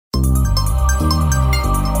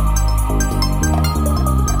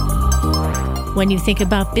When you think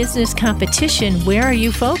about business competition, where are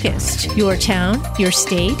you focused? Your town, your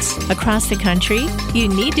state, across the country? You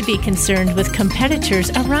need to be concerned with competitors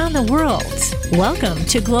around the world. Welcome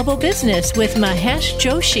to Global Business with Mahesh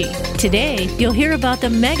Joshi. Today, you'll hear about the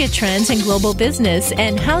mega trends in global business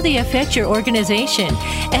and how they affect your organization,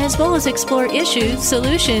 as well as explore issues,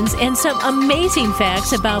 solutions, and some amazing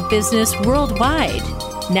facts about business worldwide.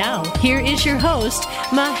 Now, here is your host,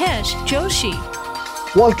 Mahesh Joshi.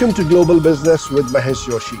 Welcome to Global Business with Mahesh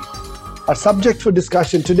Joshi. Our subject for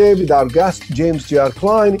discussion today with our guest, James J.R.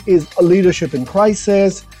 Klein, is leadership in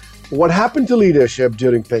crisis. What happened to leadership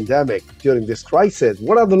during pandemic, during this crisis?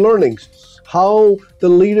 What are the learnings? How the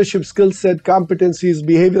leadership skill set, competencies,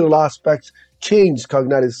 behavioral aspects changed,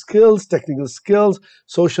 cognitive skills, technical skills,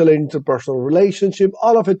 social and interpersonal relationship,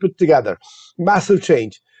 all of it put together. Massive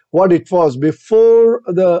change. What it was before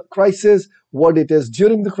the crisis, what it is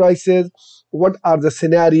during the crisis, what are the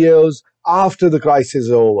scenarios after the crisis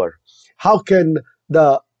is over? How can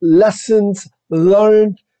the lessons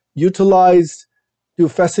learned, utilized to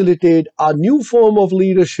facilitate a new form of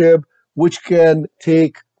leadership which can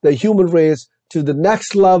take the human race to the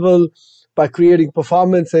next level by creating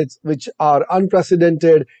performances which are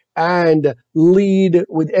unprecedented and lead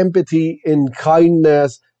with empathy and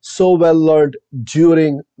kindness so well learned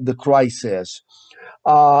during the crisis.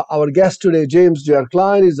 Our guest today, James J.R.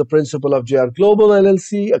 Klein, is the principal of J.R. Global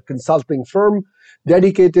LLC, a consulting firm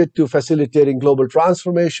dedicated to facilitating global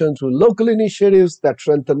transformation through local initiatives that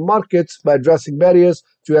strengthen markets by addressing barriers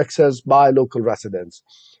to access by local residents.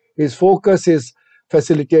 His focus is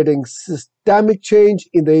facilitating systemic change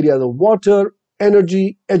in the areas of water,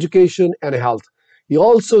 energy, education, and health. He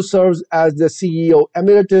also serves as the CEO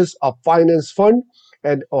Emeritus of Finance Fund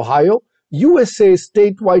and Ohio, USA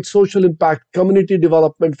statewide social impact community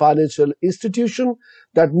development financial institution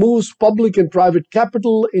that moves public and private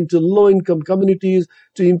capital into low-income communities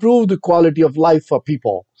to improve the quality of life for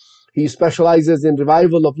people. He specializes in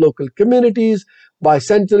revival of local communities by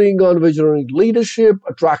centering on visionary leadership,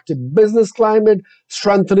 attractive business climate,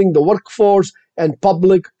 strengthening the workforce, and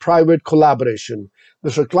public-private collaboration.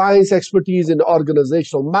 Mr. Klein's expertise in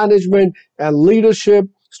organizational management and leadership,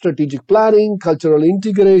 strategic planning, cultural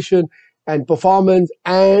integration, and performance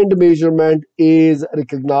and measurement is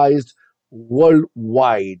recognized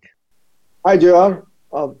worldwide. Hi, JR.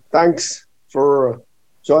 Thanks for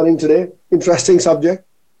joining today. Interesting subject.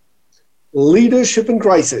 Leadership in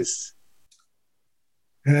crisis.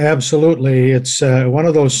 Absolutely. It's one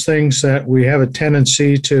of those things that we have a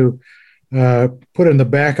tendency to put in the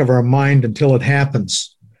back of our mind until it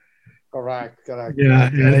happens. Correct. Yeah,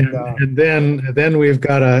 and then we've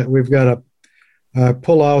got to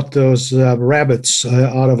pull out those rabbits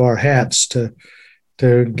out of our hats to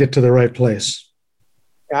get to the right place.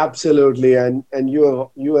 Absolutely, and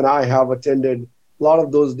you and I have attended a lot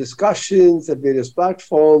of those discussions at various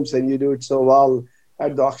platforms, and you do it so well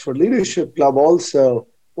at the Oxford Leadership Club also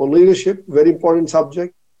on leadership, very important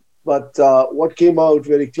subject. But what came out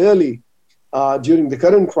very clearly during the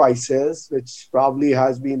current crisis, which probably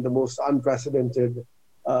has been the most unprecedented,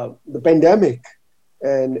 the pandemic,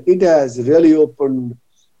 and it has really opened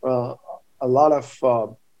a lot of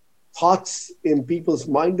thoughts in people's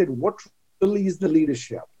mind that what really is the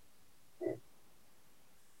leadership.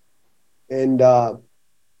 And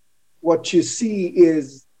what you see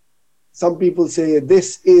is some people say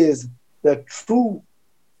this is the true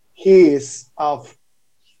case of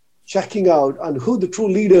checking out on who the true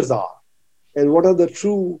leaders are and what are the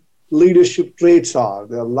true leadership traits are.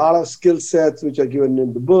 There are a lot of skill sets which are given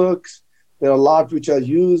in the books. There are a lot which are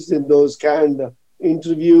used in those kind of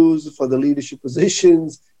interviews for the leadership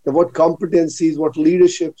positions, what competencies, what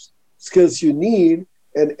leadership skills you need,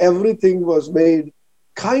 and everything was made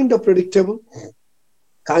kind of predictable,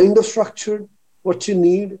 kind of structured, what you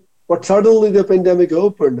need. But suddenly the pandemic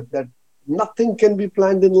opened that nothing can be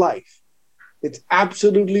planned in life. It's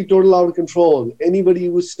absolutely total out of control. Anybody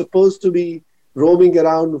who was supposed to be roaming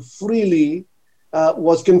around freely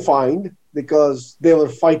was confined because they were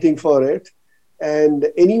fighting for it. And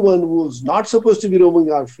anyone who's not supposed to be roaming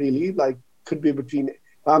around freely, like could be between,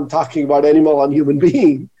 I'm talking about animal and human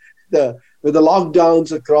being, with the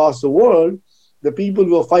lockdowns across the world, the people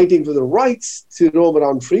who are fighting for the rights to roam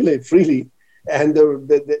around freely. And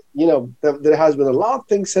there has been a lot of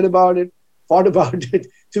things said about it, thought about it,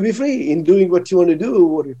 to be free in doing what you want to do,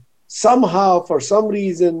 or somehow, for some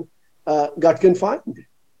reason, got confined.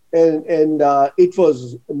 And it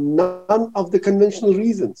was none of the conventional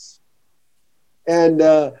reasons. And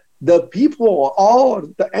the people or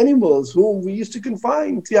the animals whom we used to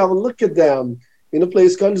confine to have a look at them in a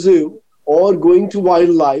place called zoo or going to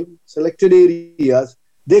wildlife, selected areas,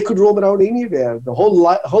 They could roam around anywhere. The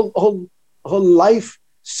whole life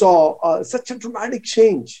saw such a dramatic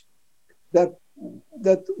change that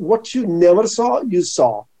what you never saw, you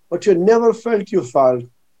saw. What you never felt, you felt.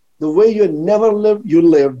 The way you never lived, you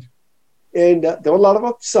lived. And there were a lot of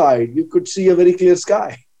upside. You could see a very clear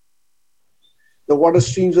sky. The water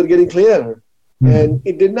streams were getting clearer. Mm-hmm. And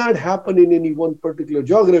it did not happen in any one particular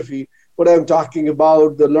geography. What I'm talking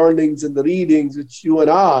about, the learnings and the readings which you and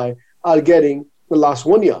I are getting the last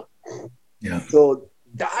 1 year. Yeah. So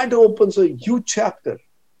that opens a huge chapter.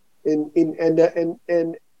 And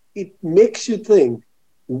it makes you think,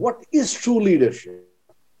 what is true leadership?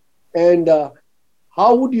 And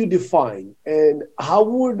how would you define, and how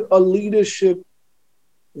would a leadership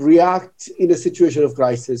react in a situation of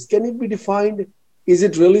crisis? Can it be defined? Is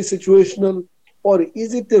it really situational? Or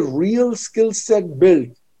is it a real skill set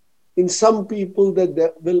built in some people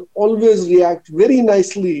that will always react very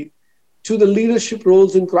nicely to the leadership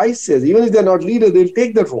roles in crisis? Even if they're not leaders, they'll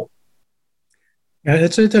take that role.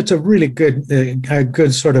 That's a really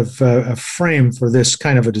good sort of a frame for this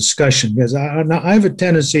kind of a discussion, because I have a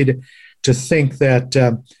tendency to think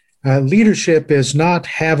that leadership is not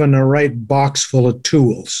having a right box full of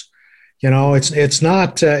tools. You know, it's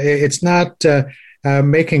not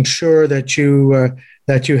making sure that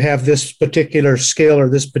you have this particular skill or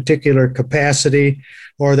this particular capacity,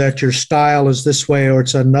 or that your style is this way or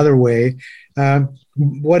it's another way.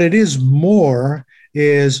 What it is more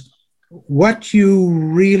is what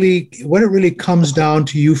it really comes down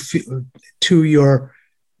to to your,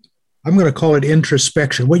 I'm going to call it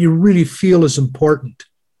introspection, what you really feel is important.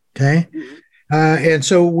 Okay. And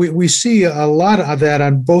so we see a lot of that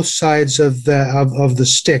on both sides of the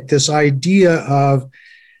stick, this idea of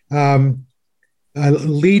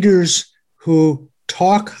leaders who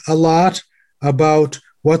talk a lot about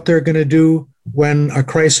what they're going to do when a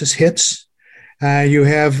crisis hits. You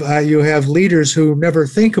have leaders who never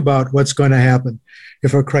think about what's going to happen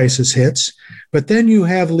if a crisis hits. But then you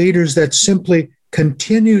have leaders that simply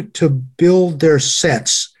continue to build their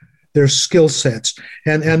sets, their skill sets.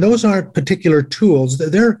 And those aren't particular tools.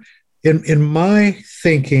 They're, in my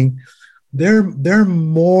thinking, they're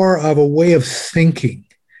more of a way of thinking.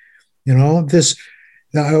 You know,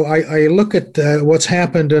 I look at what's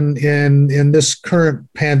happened in this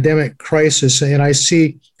current pandemic crisis, and I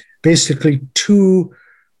see basically two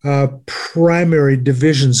primary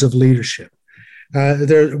divisions of leadership.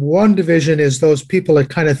 One division is those people that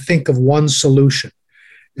kind of think of one solution.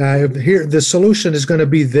 Here, the solution is going to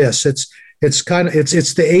be this. It's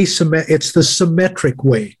the symmetric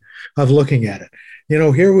way of looking at it. You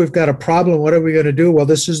know, here we've got a problem. What are we going to do? Well,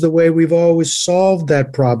 this is the way we've always solved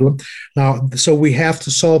that problem. Now, so we have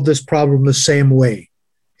to solve this problem the same way.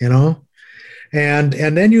 You know, and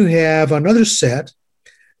then you have another set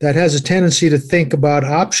that has a tendency to think about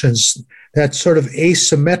options, that sort of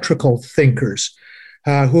asymmetrical thinkers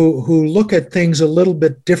who look at things a little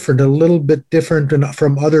bit different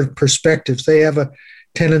from other perspectives. They have a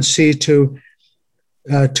tendency to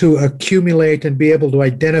accumulate and be able to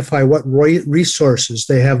identify what resources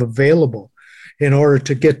they have available in order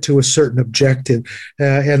to get to a certain objective.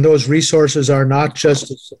 And those resources are not just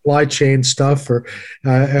supply chain stuff or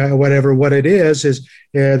whatever. What it is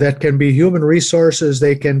that can be human resources,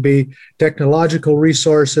 they can be technological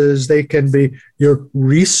resources, they can be your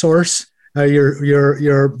resource,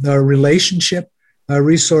 your relationship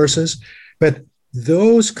resources. But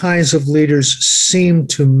those kinds of leaders seem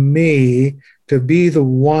to me to be the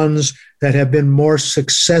ones that have been more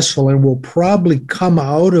successful and will probably come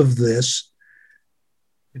out of this,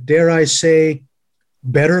 dare I say,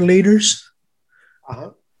 better leaders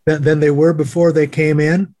than they were before they came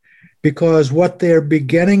in, because what they're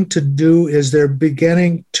beginning to do is they're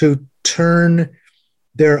beginning to turn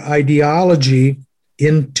their ideology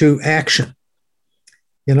into action.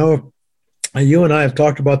 You know, you and I have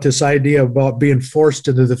talked about this idea about being forced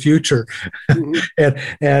into the future. Mm-hmm.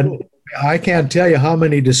 and I can't tell you how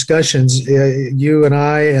many discussions you and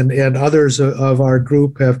I and others of our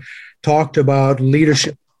group have talked about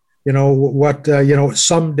leadership. You know,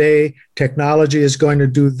 someday technology is going to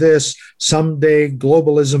do this. Someday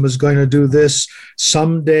globalism is going to do this.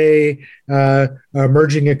 Someday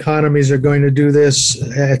emerging economies are going to do this.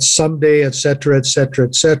 Someday, et cetera, et cetera,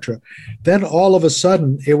 et cetera. Then all of a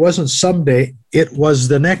sudden, it wasn't someday, it was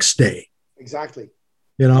the next day. Exactly.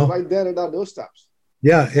 You know? Right there and on those steps.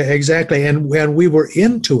 Yeah, exactly. And we were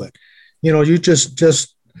into it. You know, you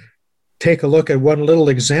just take a look at one little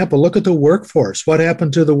example. Look at the workforce. What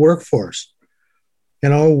happened to the workforce? You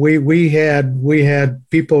know, we had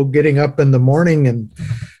people getting up in the morning and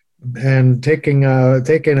and taking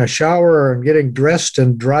a shower and getting dressed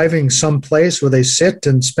and driving someplace where they sit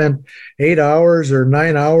and spent 8 hours or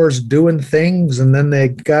 9 hours doing things, and then they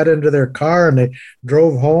got into their car and they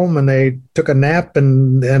drove home and they took a nap,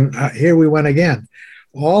 and here we went again.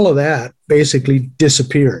 All of that basically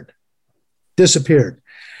disappeared.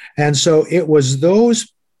 And so it was those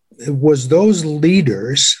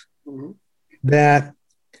leaders that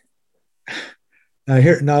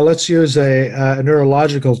here, now let's use a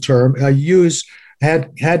neurological term.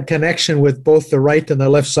 Had connection with both the right and the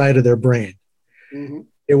left side of their brain. Mm-hmm.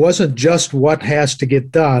 It wasn't just what has to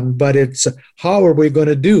get done, but it's how are we going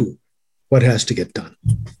to do what has to get done.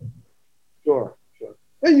 Sure.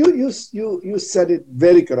 And you said it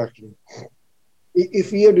very correctly.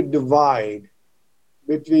 If we have to divide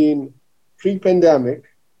between pre-pandemic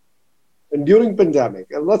and during pandemic,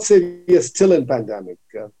 and let's say we are still in pandemic,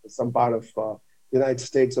 some part of United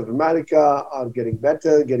States of America are getting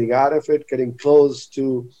better, getting out of it, getting close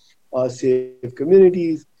to safe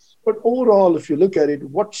communities. But overall, if you look at it,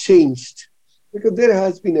 what changed? Because there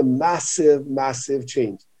has been a massive, massive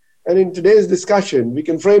change. And in today's discussion, we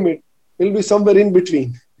can frame it, it'll be somewhere in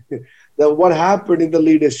between. What happened in the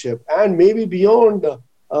leadership and maybe beyond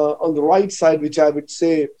on the right side, which I would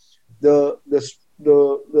say the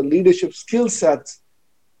leadership skill sets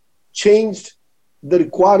changed, the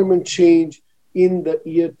requirement changed in the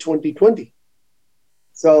year 2020.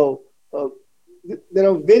 So there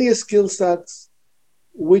are various skill sets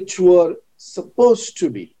which were supposed to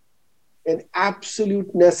be an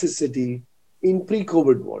absolute necessity in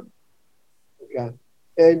pre-COVID world. Okay?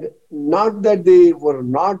 And not that they were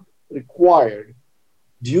not required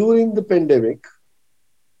during the pandemic,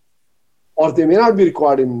 or they may not be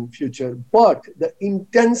required in future, but the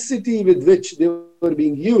intensity with which they were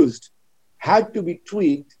being used had to be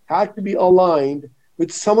tweaked, had to be aligned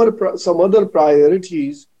with some other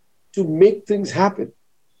priorities to make things happen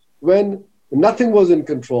when nothing was in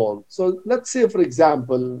control. So let's say, for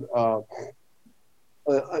example,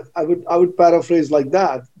 I would paraphrase like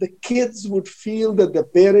that. The kids would feel that the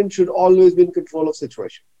parent should always be in control of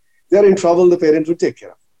situation. They're in trouble, the parent would take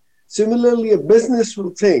care of. Similarly, a business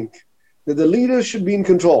will think that the leader should be in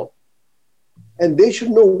control and they should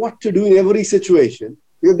know what to do in every situation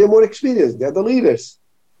because they're more experienced. They're the leaders.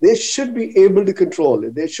 They should be able to control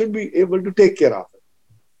it. They should be able to take care of it.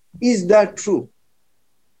 Is that true?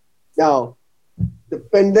 Now, the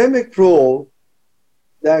pandemic role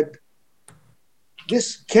that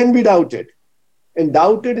this can be doubted, and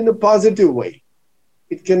doubted in a positive way.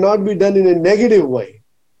 It cannot be done in a negative way,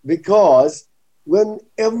 because when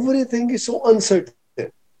everything is so uncertain.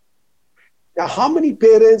 Now, how many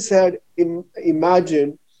parents had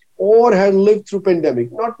imagined or had lived through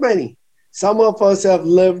pandemic? Not many. Some of us have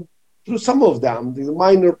lived through some of them, these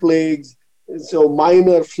minor plagues, so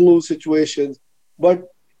minor flu situations.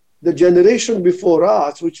 But the generation before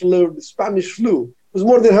us, which lived Spanish flu, was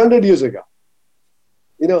more than 100 years ago.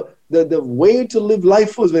 You know, the way to live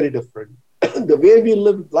life was very different. The way we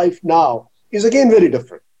live life now is again very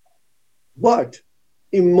different. But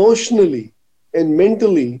emotionally and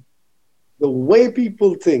mentally, the way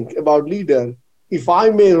people think about leader, if I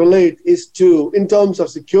may relate, is to, in terms of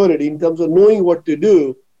security, in terms of knowing what to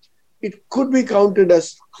do, it could be counted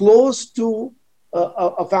as close to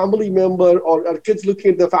a family member or kids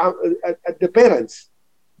looking at the parents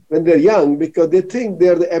when they're young, because they think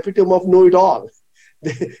they're the epitome of know-it-all.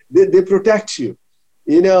 They protect you.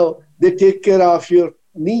 You know, they take care of your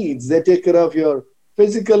needs. They take care of your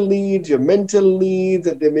physical needs, your mental needs,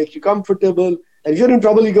 and they make you comfortable. And if you're in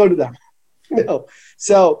trouble, you go to them. You know,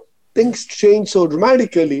 so things change so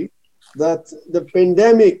dramatically that the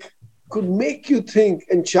pandemic could make you think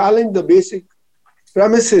and challenge the basic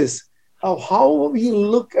premises of how we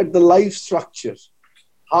look at the life structures,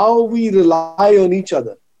 how we rely on each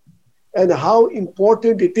other, and how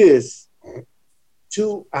important it is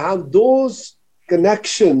to have those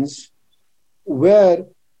connections where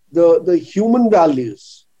the human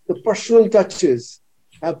values, the personal touches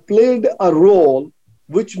have played a role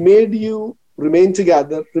which made you remain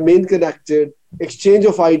together, remain connected, exchange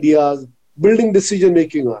of ideas, building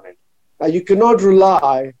decision-making on it. Now, you cannot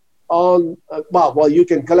rely on, you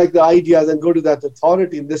can collect the ideas and go to that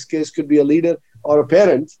authority, in this case could be a leader or a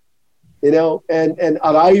parent, you know, and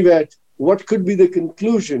arrive at what could be the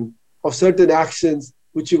conclusion of certain actions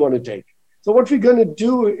which you want to take. So what we're going to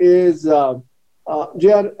do is,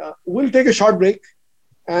 JR, we'll take a short break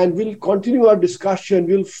and we'll continue our discussion.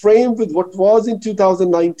 We'll frame with what was in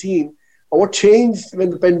 2019 or what changed when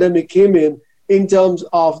the pandemic came in terms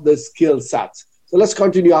of the skill sets. So let's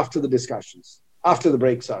continue after the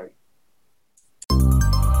break, sorry.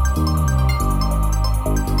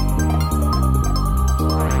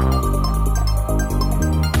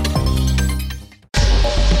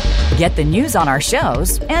 Get the news on our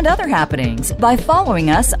shows and other happenings by following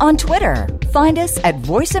us on Twitter. Find us at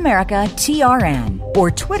Voice America TRN or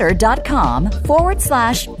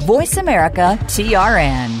twitter.com/Voice America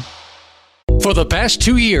TRN. For the past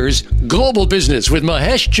 2 years, Global Business with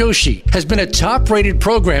Mahesh Joshi has been a top-rated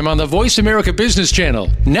program on the Voice America Business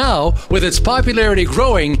Channel. Now, with its popularity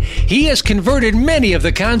growing, he has converted many of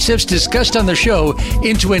the concepts discussed on the show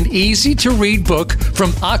into an easy-to-read book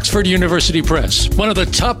from Oxford University Press, one of the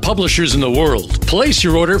top publishers in the world. Place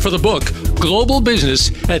your order for the book, Global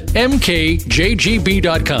Business, at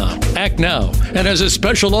mkjgb.com. Act now, and as a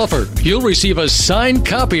special offer, you'll receive a signed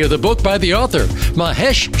copy of the book by the author,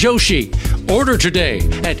 Mahesh Joshi. Order today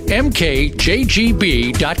at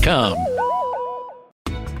mkjgb.com.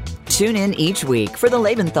 Tune in each week for the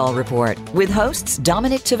Lebenthal Report with hosts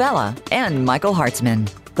Dominic Tavella and Michael Hartzman.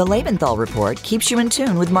 The Lebenthal Report keeps you in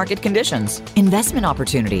tune with market conditions, investment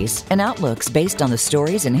opportunities, and outlooks based on the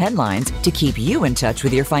stories and headlines to keep you in touch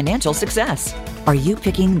with your financial success. Are you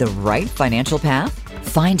picking the right financial path?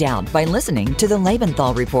 Find out by listening to the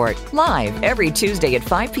Lebenthal Report live every Tuesday at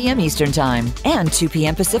 5 p.m. Eastern Time and 2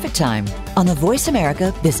 p.m. Pacific Time on the Voice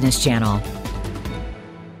America Business Channel.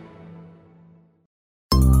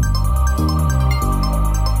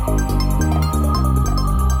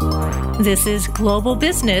 This is Global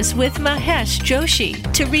Business with Mahesh Joshi.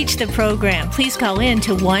 To reach the program, please call in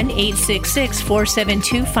to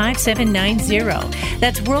 1-866-472-5790.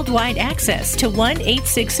 That's worldwide access to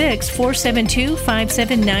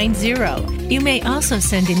 1-866-472-5790. You may also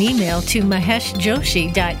send an email to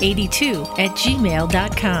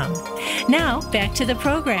maheshjoshi.82@gmail.com. Now, back to the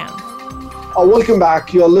program. Welcome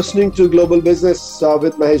back. You're listening to Global Business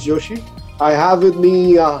with Mahesh Joshi. I have with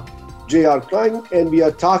me J.R. Klein, and we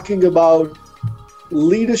are talking about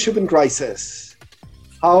leadership in crisis,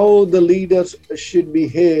 how the leaders should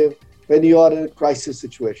behave when you are in a crisis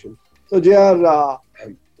situation. So, J.R.,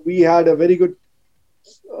 we had a very good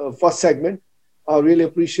first segment. I really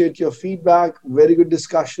appreciate your feedback, very good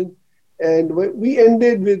discussion. And we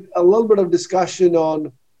ended with a little bit of discussion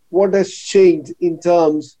on what has changed in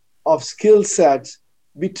terms of skill sets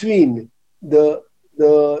between the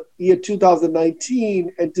year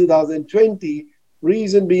 2019 and 2020,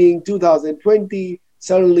 reason being 2020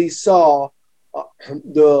 suddenly saw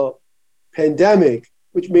the pandemic,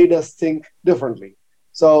 which made us think differently.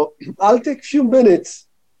 So I'll take a few minutes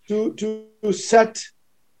to set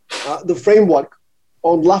the framework.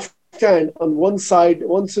 On left hand, on one side,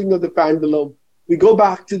 one swing of the pendulum, we go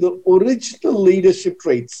back to the original leadership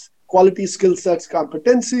traits, quality, skill sets,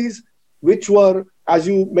 competencies, which were, as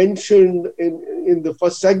you mentioned in the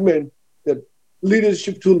first segment, the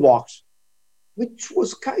leadership toolbox, which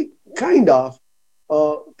was kind of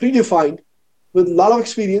predefined with a lot of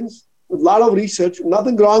experience, with a lot of research,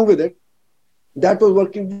 nothing wrong with it. That was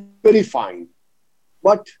working very fine.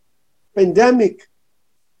 But pandemic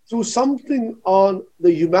threw something on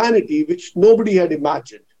the humanity which nobody had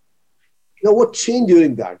imagined. Now, what changed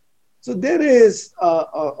during that? So there is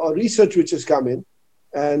a research which has come in,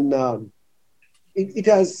 and it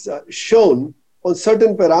has shown on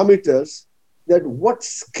certain parameters that what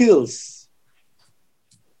skills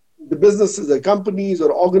the businesses, the companies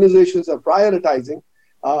or organizations are prioritizing,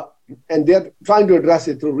 and they're trying to address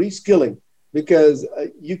it through reskilling, because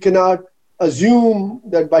you cannot assume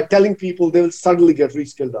that by telling people they will suddenly get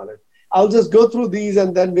reskilled on it. I'll just go through these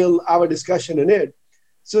and then we'll have a discussion in it.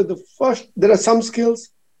 So the first, there are some skills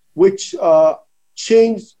which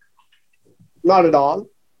change not at all.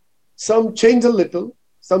 Some change a little,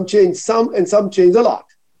 some change some, and some change a lot.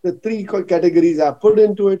 The three categories are put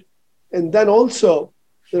into it. And then also,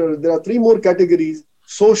 there are three more categories: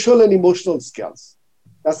 social and emotional skills.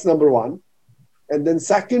 That's number one. And then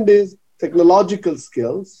second is technological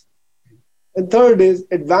skills. And third is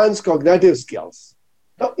advanced cognitive skills.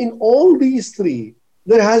 Now, in all these three,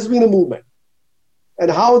 there has been a movement. And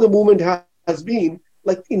how the movement has been,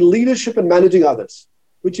 like in leadership and managing others,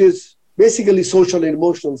 which is basically social and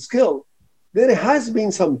emotional skill, there has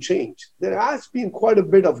been some change. There has been quite a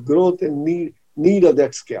bit of growth and need of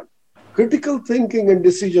that skill. Critical thinking and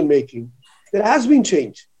decision making, there has been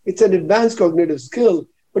change. It's an advanced cognitive skill,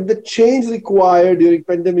 but the change required during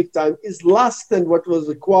pandemic time is less than what was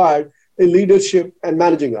required in leadership and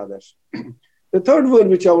managing others. The third one,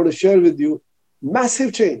 which I want to share with you,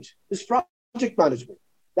 massive change, is project management.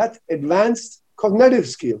 That's advanced cognitive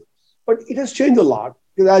skill, but it has changed a lot,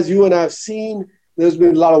 because as you and I have seen, there's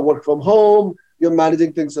been a lot of work from home. You're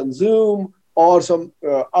managing things on Zoom or some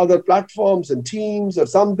other platforms and Teams or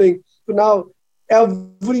something. So now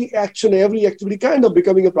every action, every activity kind of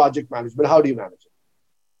becoming a project management. How do you manage it?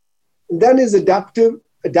 And then is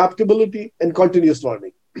adaptability and continuous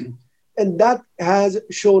learning. And that has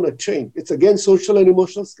shown a change. It's again social and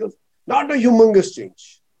emotional skills, not a humongous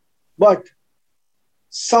change, but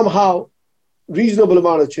somehow reasonable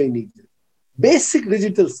amount of change needed. Basic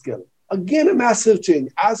digital skill, again, a massive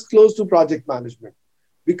change, as close to project management,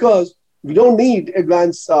 because we don't need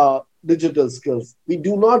advanced digital skills. We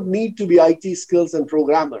do not need to be IT skills and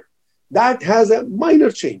programmer. That has a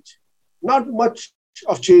minor change, not much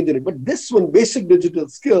of change in it. But this one, basic digital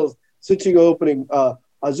skills, switching, opening a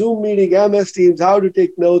Zoom meeting, MS Teams, how to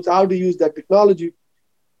take notes, how to use that technology.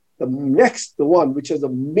 The one which has a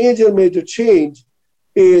major change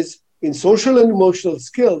is in social and emotional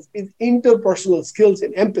skills, in interpersonal skills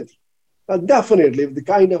and empathy. Now, definitely, the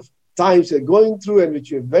kind of times you're going through and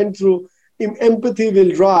which you went through, empathy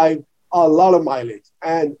will drive a lot of mileage.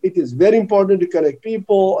 And it is very important to connect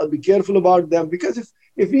people and be careful about them, because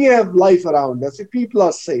if we have life around us, if people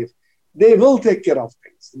are safe, they will take care of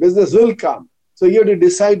things. Business will come. So you have to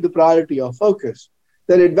decide the priority of focus.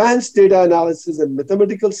 Then advanced data analysis and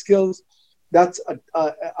mathematical skills, that's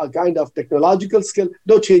a kind of technological skill,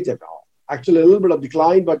 no change at all. Actually, a little bit of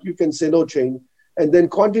decline, but you can say no change. And then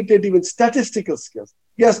quantitative and statistical skills.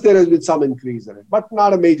 Yes, there has been some increase in it, but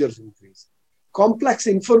not a major increase. Complex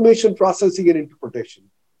information processing and interpretation.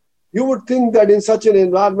 You would think that in such an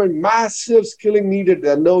environment, massive skilling needed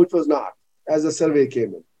there. No, it was not, as the survey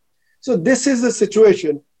came in. So this is the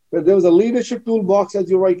situation where there was a leadership toolbox, as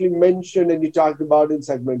you rightly mentioned, and you talked about in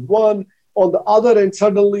segment 1. On the other end,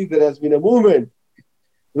 suddenly there has been a movement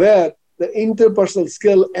where the interpersonal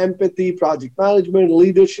skill, empathy, project management,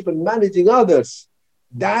 leadership, and managing others,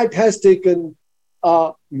 that has taken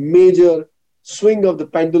a major swing of the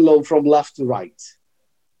pendulum from left to right.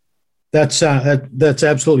 That's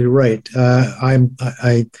absolutely right. I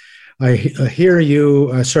hear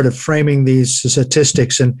you sort of framing these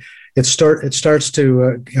statistics, and it starts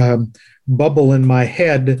to bubble in my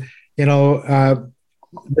head.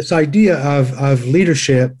 This idea of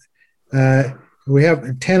leadership, we have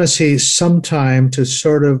a tendency sometimes to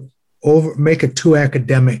sort of make it too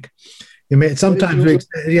academic. Sometimes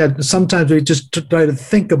we just try to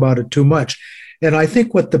think about it too much. And I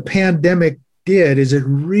think what the pandemic did is it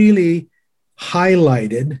really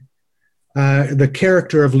highlighted the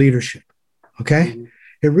character of leadership. Okay, mm-hmm.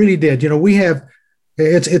 It really did. We have.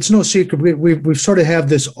 It's no secret. We sort of have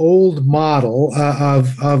this old model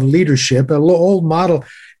of leadership, an old model,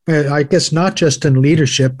 I guess, not just in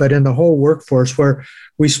leadership, but in the whole workforce, where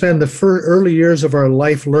we spend the early years of our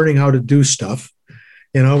life learning how to do stuff.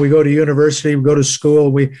 We go to university, we go to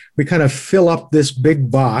school, we kind of fill up this big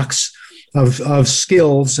box of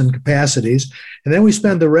skills and capacities, and then we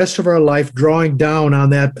spend the rest of our life drawing down on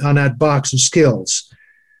that box of skills.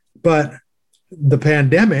 But the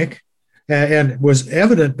pandemic, and it was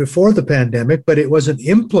evident before the pandemic, but it wasn't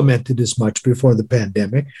implemented as much before the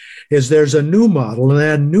pandemic, is there's a new model. And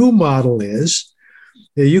that new model is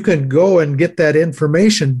you can go and get that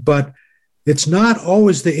information, but it's not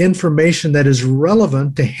always the information that is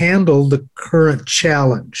relevant to handle the current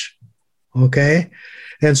challenge. Okay?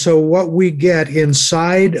 And so what we get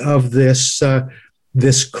inside of this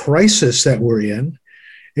crisis that we're in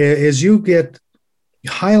is you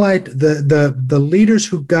highlight the leaders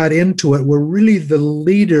who got into it were really the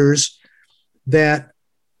leaders that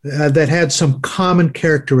had some common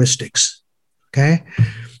characteristics. Okay,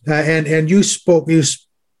 and you spoke.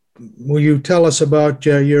 Will you tell us about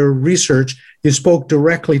your research? You spoke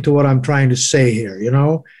directly to what I'm trying to say here.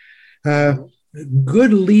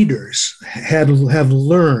 Good leaders have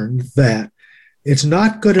learned that it's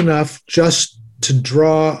not good enough just to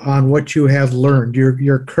draw on what you have learned,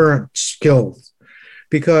 your current skills.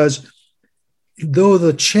 Because though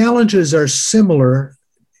the challenges are similar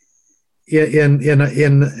in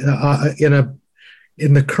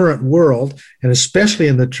the current world, and especially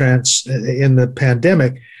in the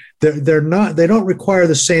pandemic, they don't require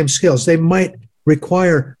the same skills. They might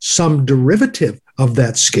require some derivative of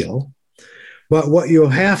that skill, but what you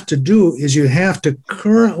have to do is you have to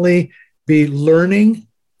currently be learning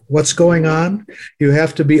what's going on. You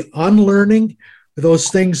have to be unlearning those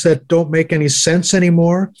things that don't make any sense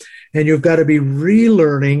anymore, and you've got to be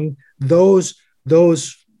relearning those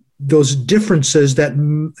differences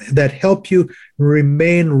that help you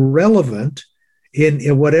remain relevant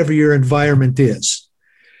in whatever your environment is.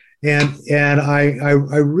 And I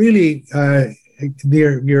really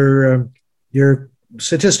your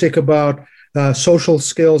statistic about social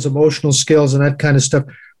skills, emotional skills, and that kind of stuff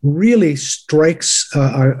really strikes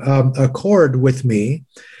a chord with me,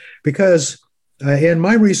 because in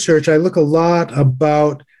my research, I look a lot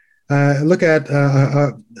about, look at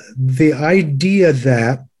the idea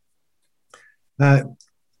that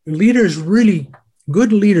leaders really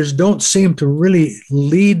good leaders don't seem to really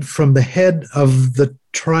lead from the head of the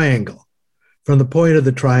triangle, from the point of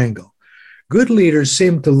the triangle. Good leaders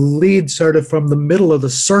seem to lead sort of from the middle of the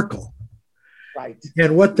circle. Right.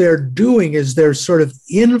 And what they're doing is they're sort of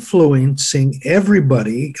influencing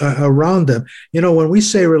everybody around them. You know, when we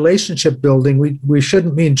say relationship building, we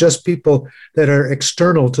shouldn't mean just people that are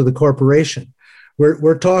external to the corporation.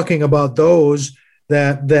 We're talking about those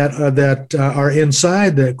that are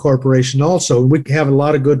inside the corporation also. We have a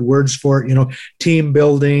lot of good words for it, you know, team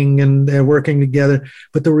building and working together.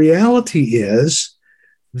 But the reality is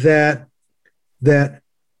that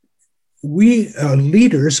we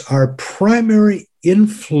leaders are primary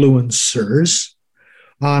influencers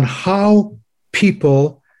on how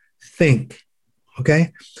people think,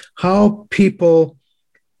 okay? How people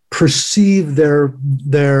perceive their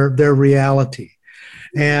reality.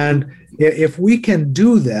 And if we can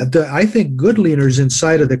do that, I think good leaders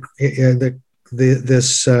inside of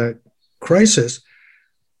this crisis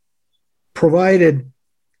provided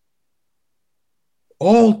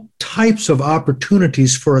all types of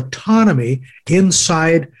opportunities for autonomy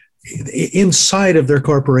inside of their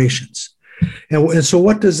corporations. And so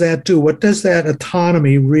what does that do? What does that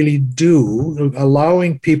autonomy really do?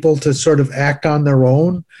 Allowing people to sort of act on their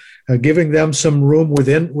own, giving them some room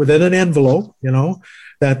within an envelope, you know,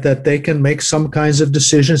 that they can make some kinds of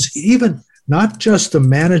decisions, even not just the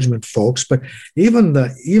management folks, but even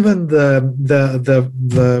the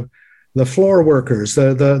floor workers,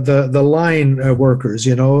 the line workers,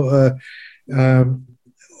 you know,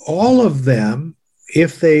 all of them,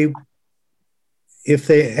 if they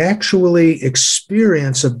actually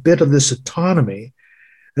experience a bit of this autonomy,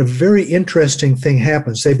 a very interesting thing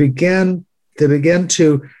happens. They begin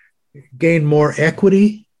to gain more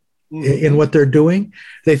equity in what they're doing.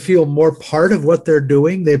 They feel more part of what they're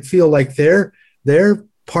doing. They feel like their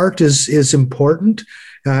part is important,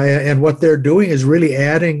 and what they're doing is really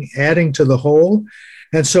adding to the whole.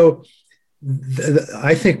 And so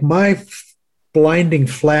I think my blinding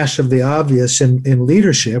flash of the obvious in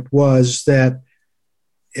leadership was that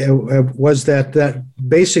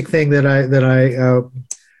basic thing that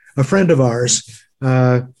a friend of ours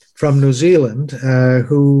from New Zealand,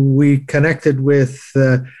 who we connected with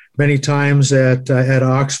many times at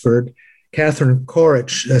Oxford, Catherine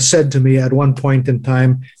Corich, said to me at one point in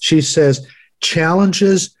time, she says,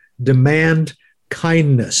 challenges demand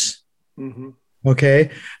kindness. Mm-hmm.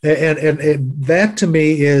 Okay? And that to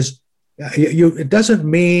me is, it doesn't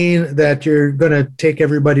mean that you're going to take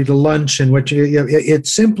everybody to lunch, and it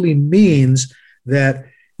simply means that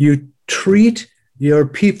you treat your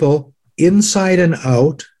people inside and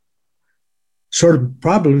out sort of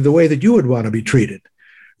probably the way that you would want to be treated,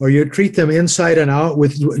 or you treat them inside and out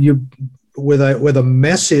with a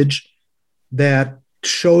message that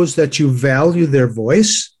shows that you value their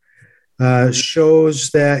voice,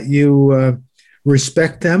 shows that you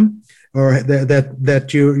respect them, or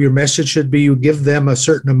that your message should be you give them a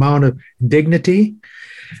certain amount of dignity.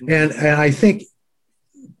 And I think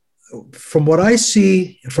from what I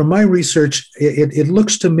see from my research, it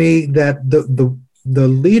looks to me that the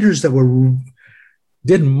leaders that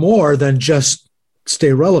did more than just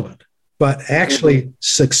stay relevant, but actually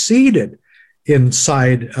succeeded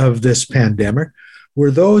inside of this pandemic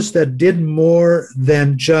were those that did more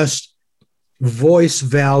than just voice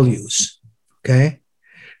values, okay?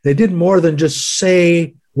 They did more than just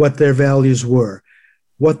say what their values were.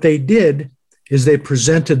 What they did is they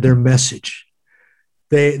presented their message.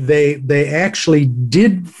 They actually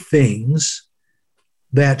did things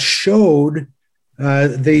that showed the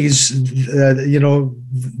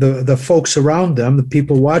folks around them, the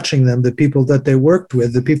people watching them, the people that they worked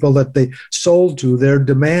with, the people that they sold to, their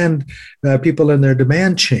demand, people in their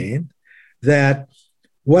demand chain, that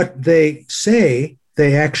what they say,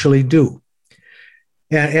 they actually do.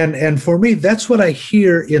 And for me, that's what I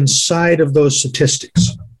hear inside of those statistics.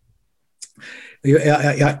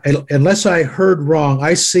 Unless I heard wrong,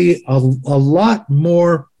 I see a lot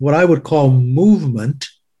more what I would call movement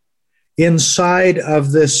inside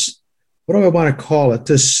of this, what do I want to call it?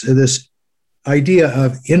 This idea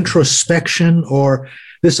of introspection, or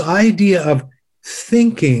this idea of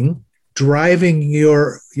thinking driving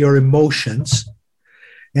your emotions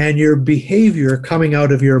and your behavior coming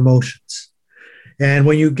out of your emotions. And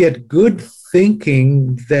when you get good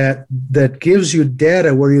thinking that gives you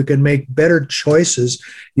data where you can make better choices,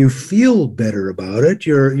 you feel better about it.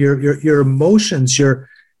 Your emotions, your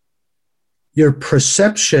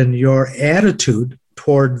perception, your attitude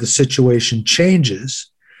toward the situation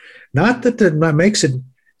changes. Not that that makes it,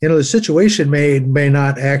 the situation may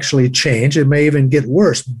not actually change. It may even get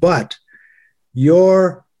worse, but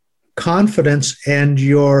your confidence and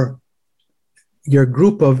your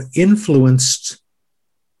group of influenced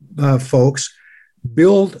folks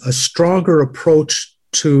build a stronger approach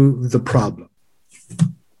to the problem.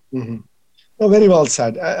 Mm-hmm. No, very well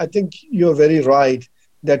said. I think you're very right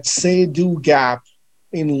that say-do gap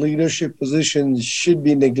in leadership positions should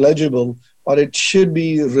be negligible, or it should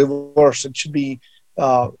be reversed. It should be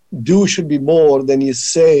do should be more than you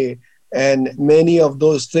say, and many of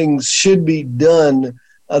those things should be done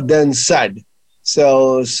than said.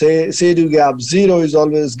 So say-do gap 0 is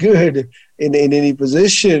always good in any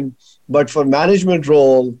position, but for management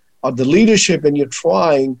role or the leadership, and you're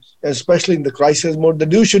trying, especially in the crisis mode, the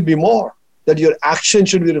do should be more. That your action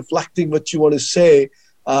should be reflecting what you want to say,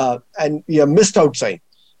 and you have missed out saying,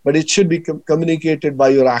 but it should be communicated by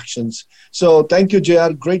your actions. So thank you,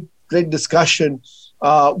 JR. Great discussion.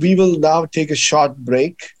 We will now take a short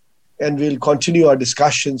break, and we'll continue our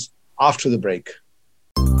discussions after the break.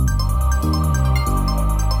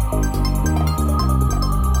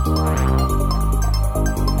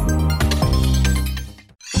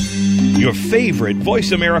 Your favorite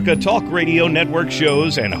Voice America Talk Radio Network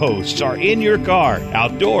shows and hosts are in your car,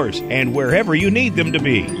 outdoors, and wherever you need them to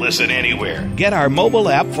be. Listen anywhere. Get our mobile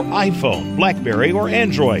app for iPhone, BlackBerry, or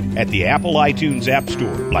Android at the Apple iTunes App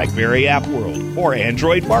Store, BlackBerry App World, or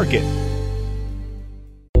Android Market.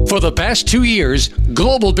 For the past 2 years,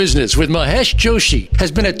 Global Business with Mahesh Joshi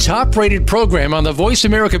has been a top-rated program on the Voice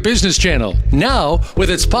America Business Channel. Now, with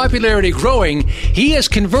its popularity growing, he has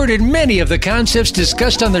converted many of the concepts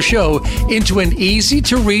discussed on the show into an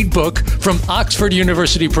easy-to-read book from Oxford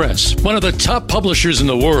University Press, one of the top publishers in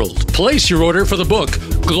the world. Place your order for the book,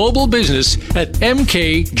 Global Business, at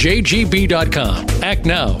mkjgb.com. Act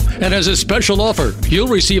now, and as a special offer, you'll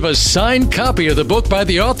receive a signed copy of the book by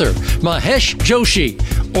the author, Mahesh Joshi.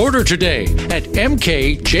 Order today at mkjgb.com.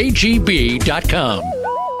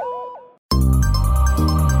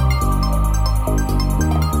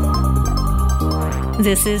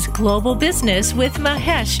 This is Global Business with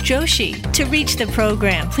Mahesh Joshi. To reach the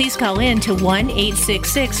program, please call in to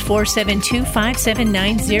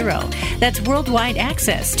 1-866-472-5790. That's worldwide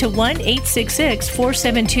access to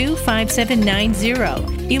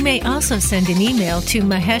 1-866-472-5790. You may also send an email to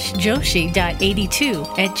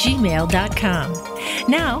maheshjoshi.82@gmail.com.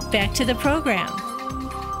 Now, back to the program.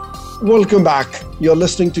 Welcome back. You're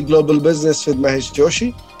listening to Global Business with Mahesh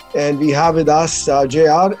Joshi, and we have with us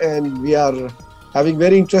JR, and we are having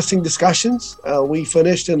very interesting discussions. We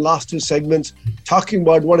finished in last 2 segments talking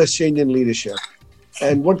about what has changed in leadership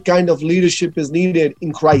and what kind of leadership is needed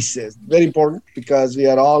in crisis. Very important, because we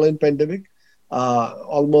are all in pandemic,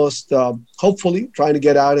 almost hopefully trying to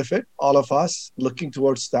get out of it, all of us looking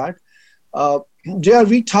towards that. JR,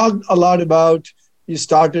 we talked a lot about, you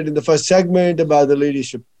started in the first segment about the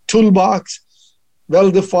leadership toolbox,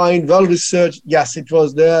 well-defined, well-researched. Yes, it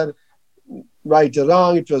was there, right or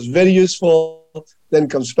wrong. It was very useful. Then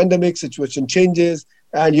comes pandemic, situation changes,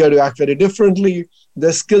 and you have to act very differently.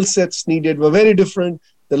 The skill sets needed were very different.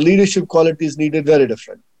 The leadership qualities needed very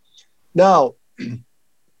different. Now,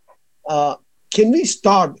 can we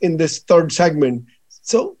start in this third segment?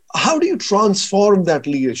 So how do you transform that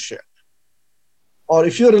leadership? Or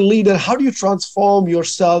if you're a leader, how do you transform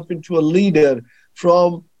yourself into a leader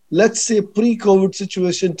from, let's say, pre-COVID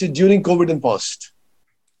situation to during COVID and post?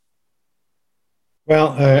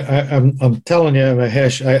 Well, I'm telling you,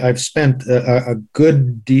 Mahesh, I've spent a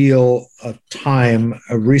good deal of time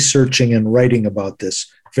researching and writing about this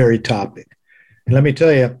very topic. And let me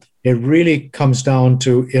tell you, it really comes down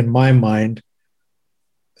to, in my mind,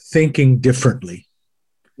 thinking differently.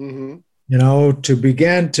 Mm-hmm. You know, to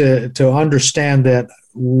begin to understand that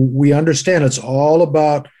we understand it's all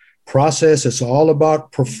about process, it's all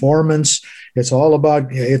about performance, it's all about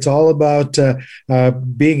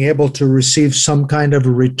being able to receive some kind of a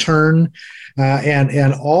return,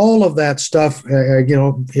 and all of that stuff.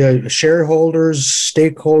 Shareholders,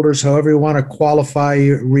 stakeholders, however you want to qualify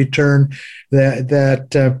return,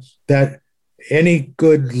 that any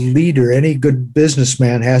good leader, any good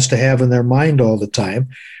businessman has to have in their mind all the time.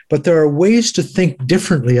 But there are ways to think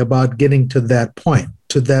differently about getting to that point,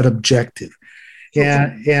 to that objective.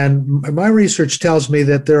 And my research tells me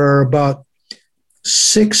that there are about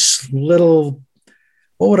 6 little,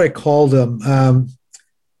 what would I call them?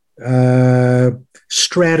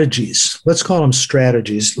 Strategies. Let's call them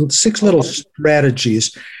strategies. 6 little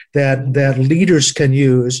strategies that leaders can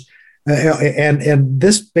use. And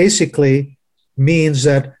this basically means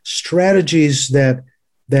that strategies that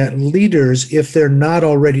leaders, if they're not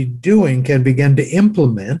already doing, can begin to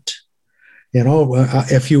implement,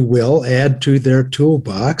 if you will, add to their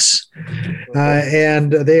toolbox.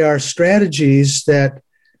 And they are strategies that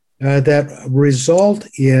that result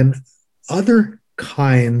in other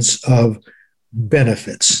kinds of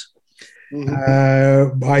benefits.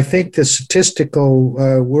 I think the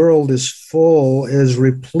statistical world is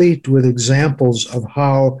replete with examples of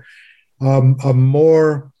how a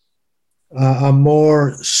more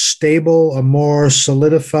stable, a more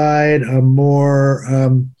solidified, a more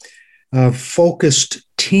focused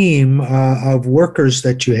team of workers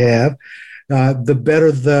that you have, the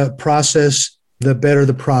better the process, the better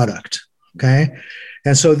the product. Okay.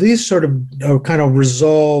 And so these sort of kind of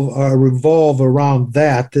revolve around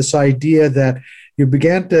that, this idea that you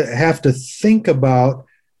began to have to think about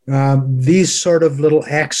these sort of little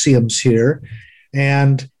axioms here,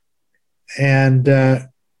 and that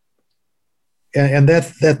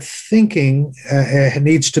thinking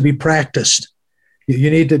needs to be practiced. You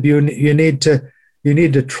need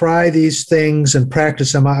to try these things and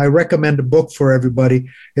practice them. I recommend a book for everybody.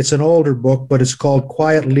 It's an older book, but it's called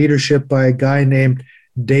Quiet Leadership by a guy named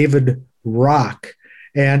David Rock.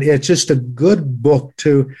 And it's just a good book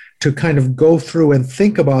to kind of go through and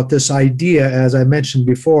think about this idea, as I mentioned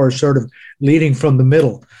before, sort of leading from the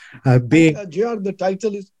middle. JR, the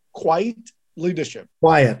title is Quiet Leadership.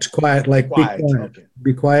 Quiet, like quiet. Be quiet. Okay.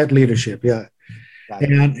 Be quiet leadership, yeah.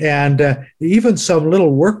 And even some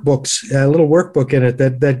little workbook in it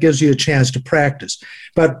that gives you a chance to practice.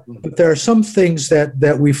 But there are some things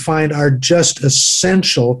that we find are just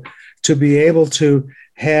essential to be able to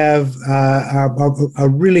have a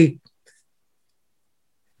really,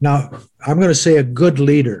 now I'm going to say a good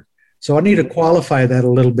leader. So I need to qualify that a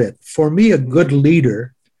little bit. For me, a good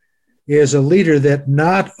leader is a leader that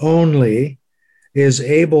not only is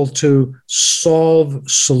able to solve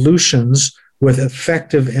solutions with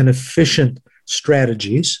effective and efficient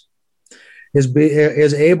strategies,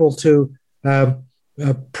 is able to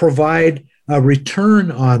provide a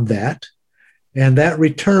return on that. And that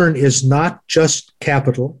return is not just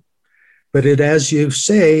capital, but it, as you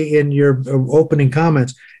say in your opening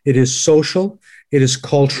comments, it is social, it is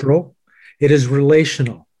cultural, it is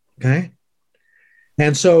relational, okay?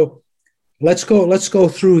 And so let's go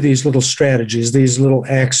through these little strategies, these little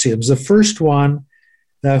axioms. The first one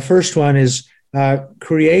is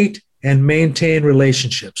create and maintain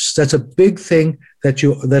relationships. That's a big thing that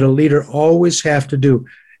a leader always has to do.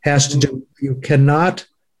 You cannot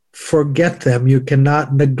forget them. You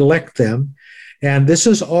cannot neglect them. And this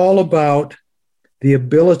is all about the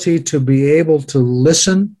ability to be able to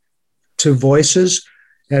listen to voices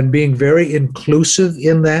and being very inclusive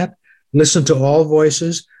in that. Listen to all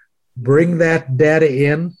voices, bring that data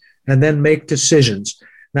in, and then make decisions.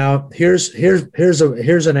 Now, here's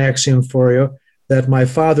an axiom for you that my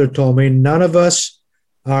father told me. None of us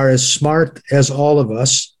are as smart as all of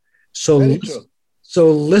us. So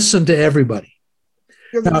listen to everybody.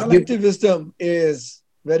 Because the collective wisdom is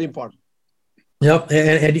very important. Yep,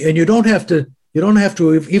 and you don't have to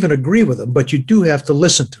even agree with them, but you do have to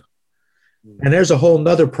listen to them. And there's a whole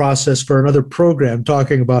nother process for another program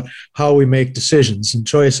talking about how we make decisions and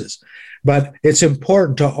choices. But it's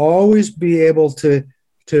important to always be able to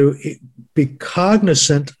be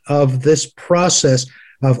cognizant of this process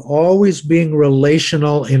of always being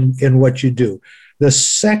relational in what you do. The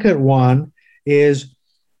second one is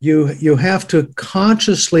you have to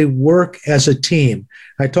consciously work as a team.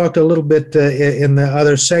 I talked a little bit in the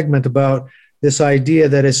other segment about this idea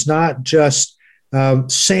that it's not just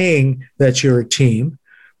saying that you're a team,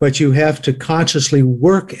 but you have to consciously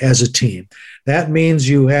work as a team. That means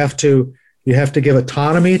you have to give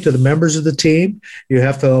autonomy to the members of the team. You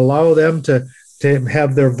have to allow them to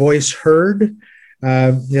have their voice heard.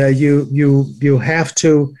 You have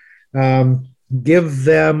to give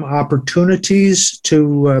them opportunities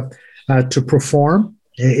to perform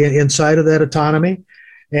inside of that autonomy,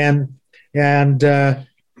 and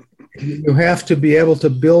you have to be able to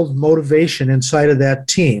build motivation inside of that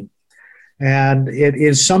team. And it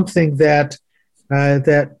is something that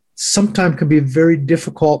sometimes can be very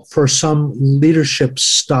difficult for some leadership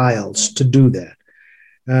styles to do that.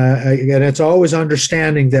 And it's always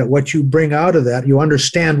understanding that what you bring out of that, you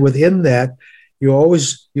understand within that, you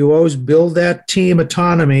always build that team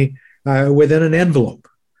autonomy within an envelope.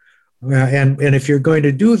 And if you're going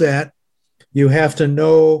to do that, you have to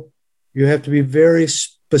be very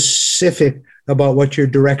specific about what your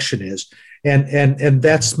direction is. And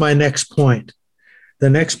that's my next point. The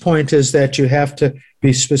next point is that you have to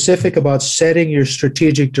be specific about setting your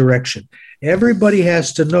strategic direction. Everybody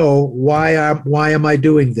has to know why am I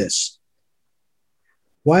doing this?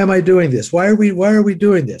 Why am I doing this? Why are we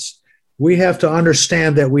doing this? We have to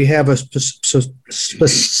understand that we have a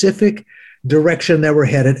specific direction that we're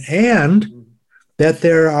headed, and that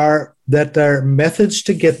there are methods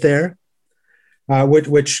to get there,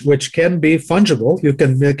 which can be fungible.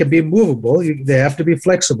 It can be movable. They have to be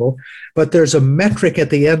flexible, but there's a metric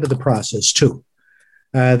at the end of the process too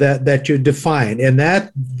that you define, and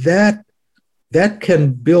that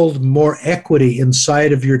can build more equity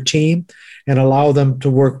inside of your team and allow them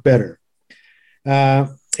to work better. And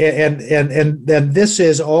this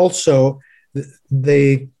is also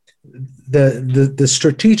the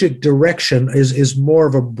strategic direction is more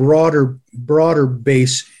of a broader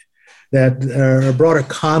base, that a broader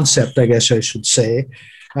concept, I guess I should say.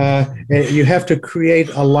 You have to create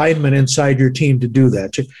alignment inside your team to do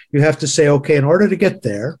that. You have to say, okay, in order to get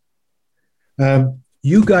there,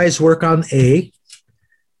 you guys work on A,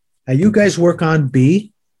 you guys work on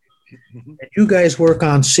B, and you guys work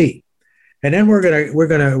on C. And then we're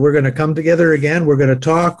gonna come together again. We're gonna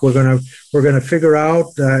talk. We're gonna figure out,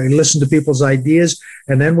 listen to people's ideas,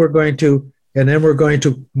 and then we're going to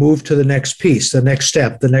move to the next piece, the next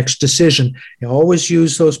step, the next decision. You always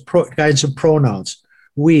use those kinds of pronouns.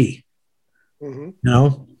 We,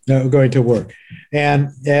 going to work, and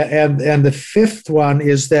the fifth one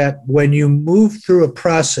is that when you move through a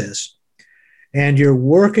process, and you're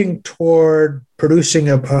working toward producing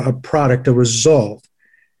a product, a result,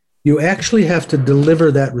 you actually have to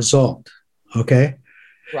deliver that result. Okay,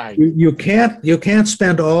 right? You can't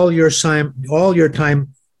spend all your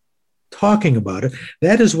time talking about it.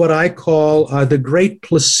 That is what I call the great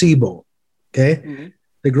placebo. Okay,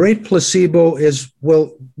 the great placebo is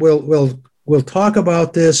we'll talk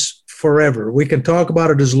about this forever. We can talk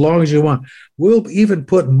about it as long as you want. We'll even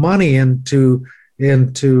put money into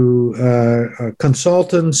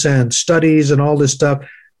consultants and studies and all this stuff,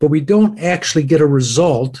 but we don't actually get a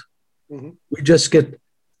result. We just get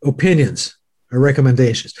opinions or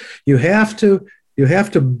recommendations. You have to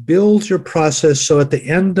build your process so at the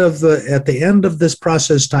end of this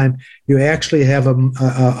process time, you actually have a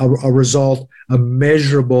result, a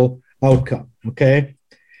measurable outcome. Okay,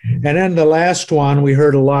 and then the last one we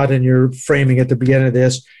heard a lot in your framing at the beginning of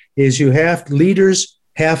this is leaders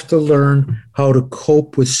have to learn how to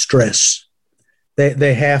cope with stress.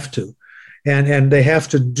 They have to, and they have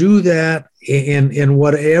to do that in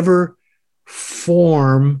whatever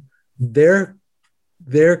form their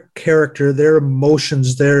character, their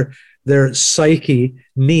emotions, their psyche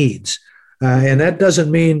needs. And that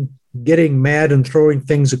doesn't mean getting mad and throwing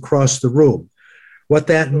things across the room. What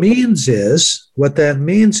that means is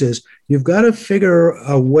you've got to figure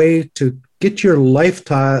a way to get your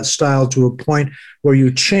lifestyle to a point where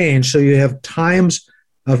you change. So you have times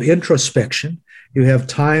of introspection, you have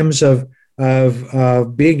times of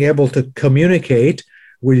being able to communicate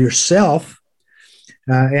with yourself,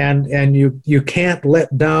 and you can't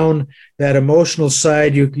let down that emotional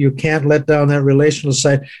side. You can't let down that relational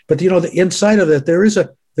side. But the inside of that there is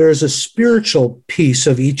a spiritual piece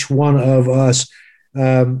of each one of us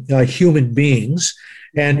human beings,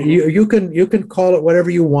 and you can call it whatever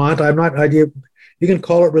you want. You can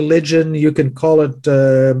call it religion. You can call it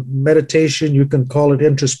meditation. You can call it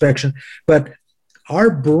introspection. But our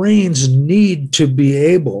brains need to be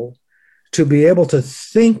able to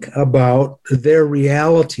think about their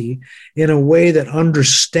reality in a way that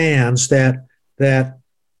understands that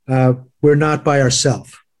we're not by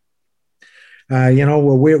ourselves.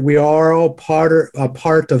 We are all a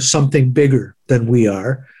part of something bigger than we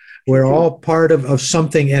are. We're all part of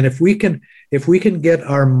something, and if we can get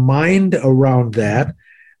our mind around that,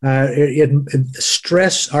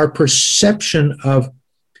 stress, our perception of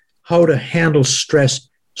how to handle stress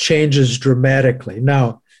changes dramatically.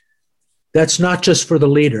 Now, that's not just for the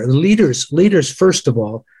leader. The leaders, first of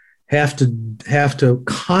all, have to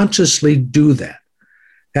consciously do that.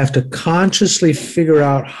 Have to consciously figure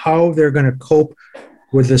out how they're going to cope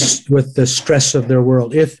with the stress of their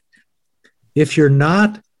world. If you're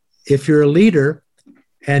a leader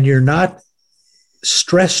and you're not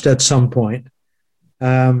stressed at some point,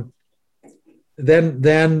 then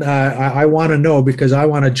I want to know, because I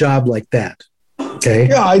want a job like that. Okay.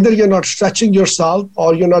 Yeah, either you're not stretching yourself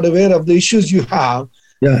or you're not aware of the issues you have.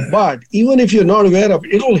 Yeah. But even if you're not aware of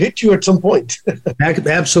it, it'll hit you at some point.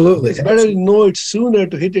 Absolutely. It's better to know it sooner,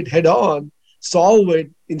 to hit it head on, solve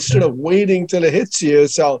it, instead of waiting till it hits you.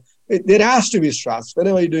 So there has to be stress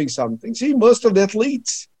whenever you're doing something. See, most of the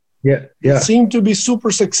athletes seem to be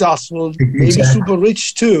super successful, maybe super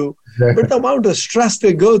rich too. Exactly. But the amount of stress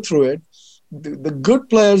they go through it, the good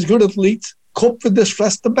players, good athletes cope with the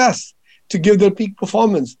stress the best to give their peak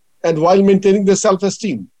performance and while maintaining their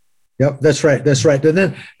self-esteem. Yep, that's right. And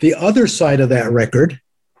then the other side of that record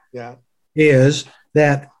is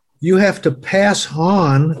that you have to pass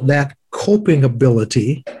on that coping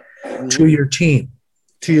ability to your team,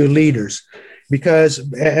 to your leaders. Because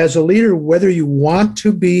as a leader, whether you want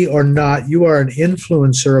to be or not, you are an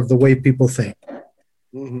influencer of the way people think.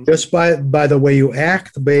 Mm-hmm. Just by the way you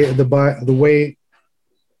act, the way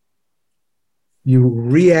you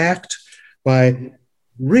react, by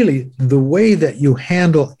really the way that you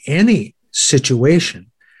handle any situation,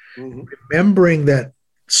 mm-hmm. remembering that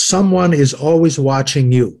someone is always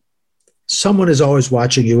watching you. Someone is always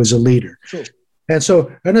watching you as a leader. Sure. And so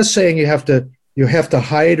I'm not saying you have to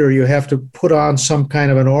hide or you have to put on some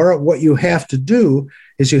kind of an aura. What you have to do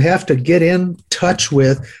is you have to get in touch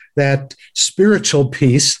with that spiritual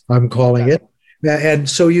piece, I'm calling it. And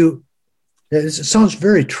so it sounds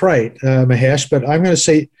very trite, Mahesh, but I'm going to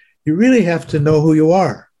say you really have to know who you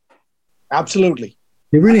are. Absolutely.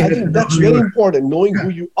 You really I think that's very important, knowing who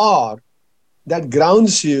you are. That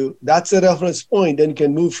grounds you. That's a reference point and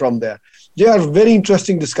can move from there. Yeah, very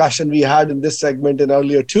interesting discussion we had in this segment and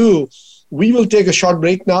earlier too. We will take a short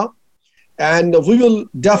break now, and we will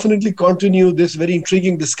definitely continue this very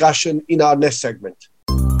intriguing discussion in our next segment.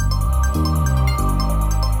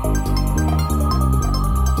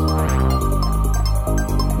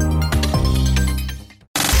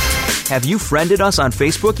 Have you friended us on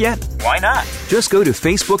Facebook yet? Why not? Just go to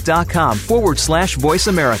facebook.com/Voice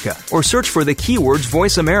America or search for the keywords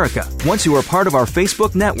Voice America. Once you are part of our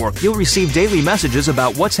Facebook network, you'll receive daily messages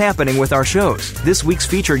about what's happening with our shows, this week's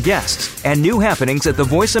featured guests, and new happenings at the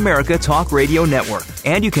Voice America Talk Radio Network.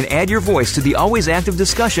 And you can add your voice to the always active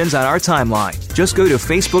discussions on our timeline. Just go to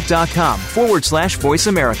facebook.com/Voice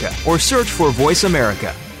America or search for Voice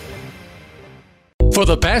America. For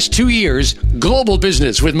the past 2 years, Global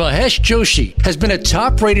Business with Mahesh Joshi has been a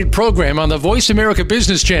top-rated program on the Voice America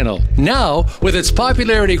Business Channel. Now, with its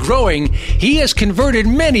popularity growing, he has converted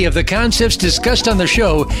many of the concepts discussed on the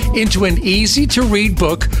show into an easy-to-read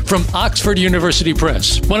book from Oxford University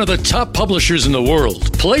Press, one of the top publishers in the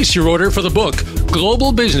world. Place your order for the book,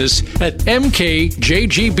 Global Business, at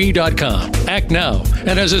mkjgb.com. Act now,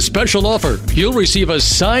 and as a special offer, you'll receive a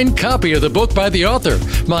signed copy of the book by the author,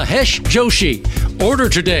 Mahesh Joshi. Order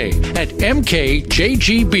today at mkjgb.com.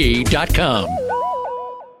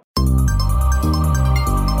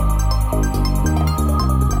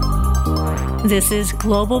 This is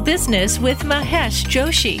Global Business with Mahesh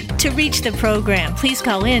Joshi. To reach the program, please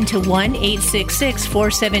call in to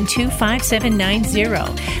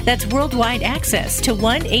 1-866-472-5790. That's worldwide access to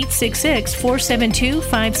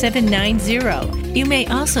 1-866-472-5790. You may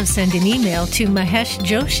also send an email to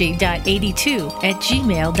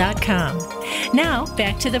maheshjoshi.82@gmail.com. Now,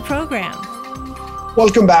 back to the program.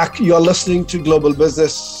 Welcome back. You're listening to Global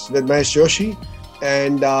Business with Mahesh Joshi,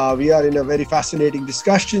 and we are in a very fascinating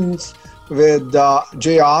discussions with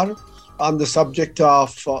JR on the subject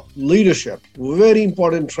of leadership. Very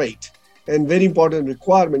important trait and very important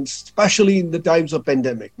requirements, especially in the times of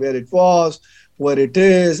pandemic, where it was, where it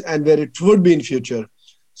is, and where it would be in future.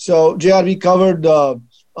 So, JR, we covered a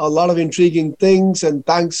lot of intriguing things, and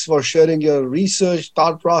thanks for sharing your research,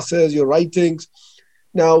 thought process, your writings.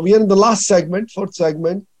 Now, we are in the last segment, fourth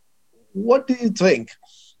segment. What do you think?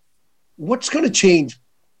 What's going to change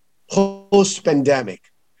post-pandemic?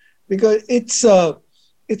 Because it's a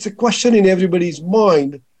question in everybody's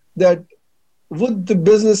mind that would the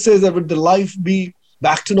businesses or would the life be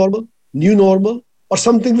back to normal, new normal, or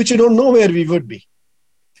something which you don't know where we would be?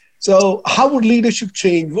 So how would leadership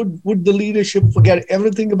change? Would the leadership forget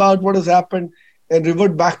everything about what has happened and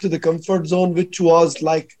revert back to the comfort zone, which was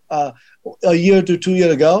like a year to 2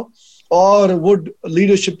 years ago? Or would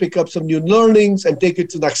leadership pick up some new learnings and take it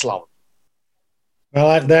to the next level?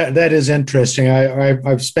 Well, that is interesting.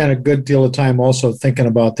 I've spent a good deal of time also thinking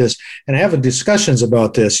about this and having discussions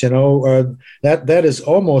about this. That is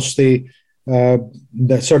almost the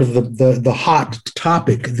sort of the hot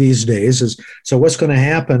topic these days. Is so what's going to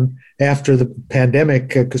happen after the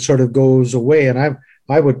pandemic sort of goes away? And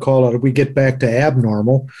I would call it we get back to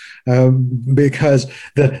abnormal, because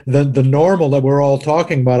the normal that we're all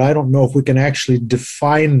talking about, I don't know if we can actually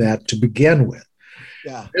define that to begin with.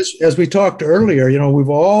 Yeah. As we talked earlier,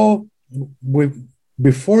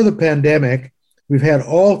 before the pandemic, we've had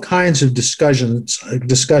all kinds of discussions of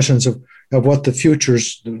what the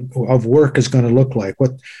futures of work is going to look like,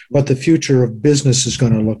 what the future of business is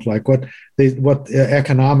going to look like, what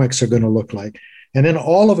economics are going to look like. And then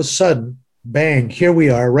all of a sudden, bang, here we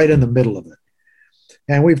are right in the middle of it.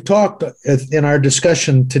 And we've talked in our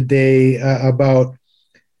discussion today about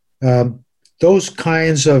those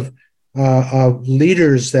kinds of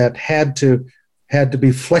leaders that had to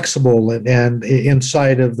be flexible and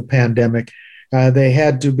inside of the pandemic, they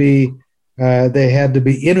had to be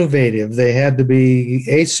innovative. They had to be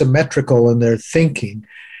asymmetrical in their thinking,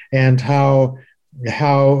 and how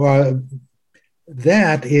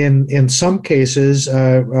that in some cases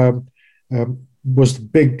was the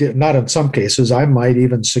big, not in some cases, I might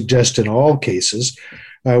even suggest in all cases,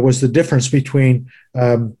 was the difference between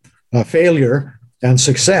failure and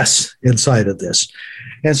success inside of this.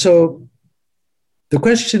 And so the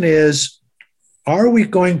question is, are we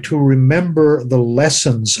going to remember the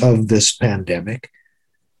lessons of this pandemic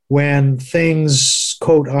when things,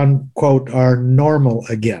 quote unquote, are normal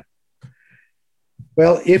again?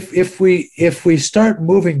 Well, if we start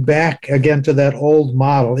moving back again to that old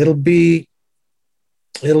model, it'll be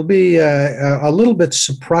a little bit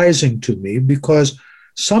surprising to me, because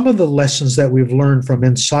some of the lessons that we've learned from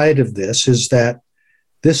inside of this is that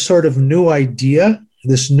this sort of new idea,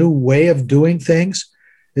 this new way of doing things,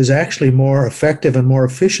 is actually more effective and more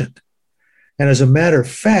efficient. And as a matter of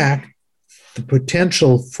fact, the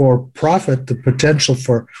potential for profit, the potential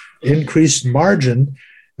for increased margin,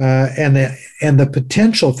 and the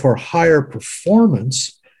potential for higher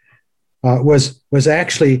performance was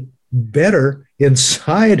actually better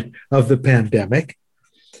inside of the pandemic.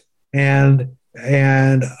 And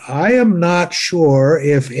I am not sure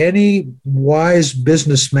if any wise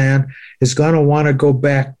businessman is going to want to go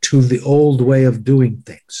back to the old way of doing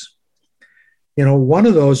things. You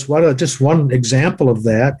know, just one example of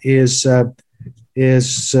that is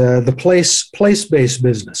the place-based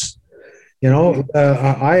business. You know,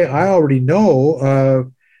 I already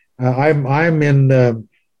know. I'm in the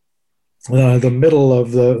middle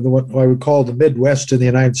of what I would call the Midwest in the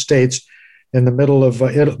United States, in the middle of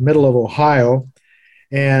Ohio,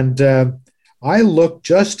 and I look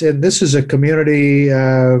just in. This is a community.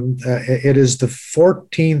 It is the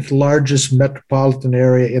 14th largest metropolitan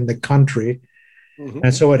area in the country,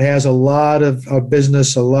 and so it has a lot of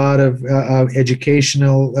business, a lot of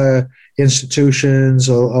educational institutions,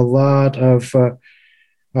 a lot of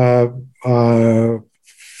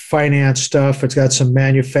finance stuff. It's got some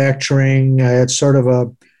manufacturing. It's sort of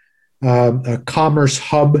a commerce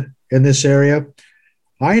hub in this area.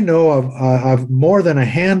 I know of more than a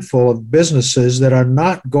handful of businesses that are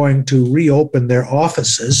not going to reopen their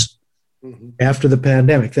offices after the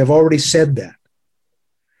pandemic. They've already said that.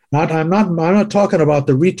 I'm not talking about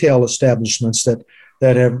the retail establishments that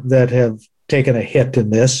have taken a hit in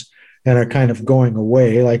this and are kind of going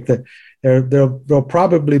away. Like there'll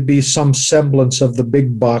probably be some semblance of the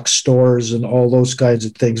big box stores and all those kinds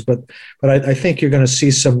of things, but I think you're going to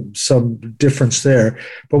see some difference there.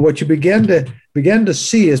 But what you begin to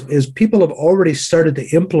see is people have already started to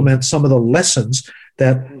implement some of the lessons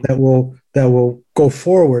that will go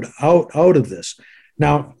forward out of this.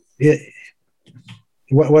 Now,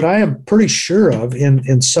 what I am pretty sure of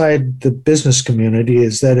inside the business community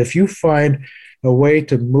is that if you find a way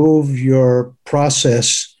to move your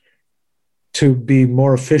process to be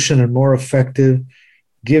more efficient and more effective,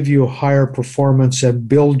 give you higher performance, and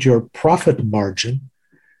build your profit margin,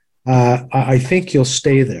 I think you'll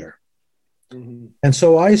stay there. And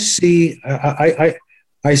so I see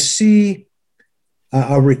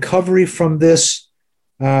a recovery from this.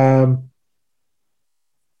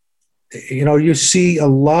 You see a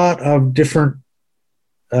lot of different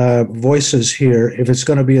voices here. If it's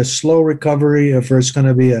going to be a slow recovery, if it's going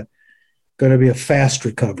to be a fast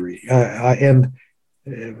recovery, and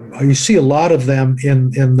you see a lot of them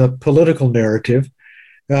in the political narrative,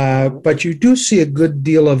 but you do see a good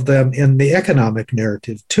deal of them in the economic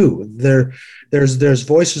narrative too. There's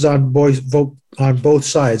voices on both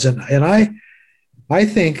sides, and I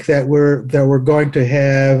think that we're going to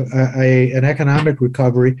have an economic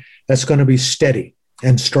recovery that's going to be steady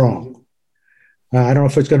and strong. I don't know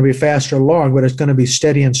if it's going to be fast or long, but it's going to be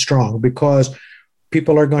steady and strong, because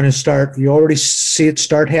people are going to start. You already see it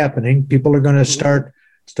start happening. People are going to start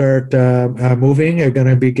moving. They're going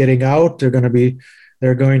to be getting out. They're going to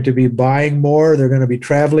be buying more. They're going to be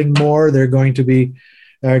traveling more. They're going to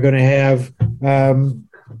have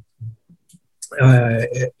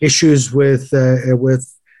issues with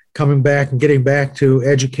coming back and getting back to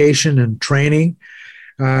education and training.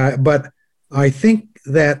 But I think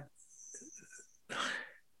that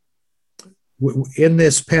in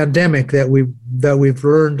this pandemic that we've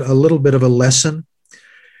learned a little bit of a lesson.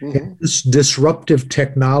 This disruptive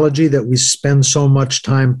technology that we spend so much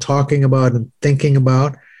time talking about and thinking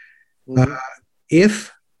about,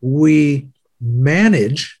 if we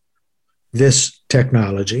manage this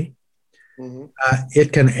technology,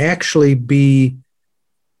 it can actually be,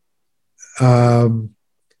 what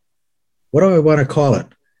do I want to call it?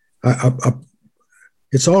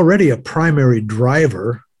 It's already a primary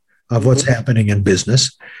driver of what's happening in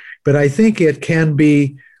business, but I think it can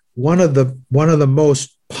be one of the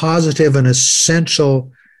most positive and essential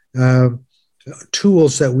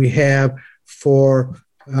tools that we have for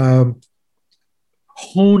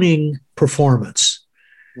honing performance,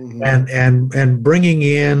 and bringing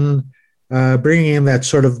in that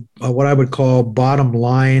sort of what I would call bottom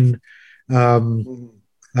line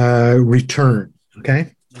return.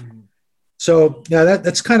 Okay. So yeah,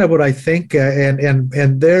 that's kind of what I think, and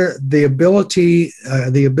the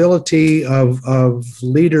ability of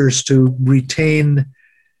leaders to retain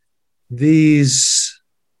these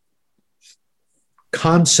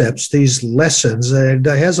concepts, these lessons, it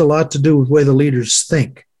has a lot to do with the way the leaders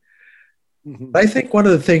think. I think one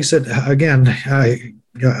of the things that, again, I'm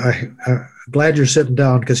glad you're sitting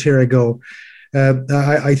down, because here I go.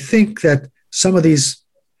 I think that some of these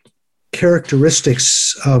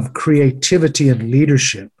characteristics of creativity and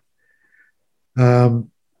leadership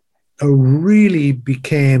really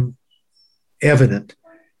became evident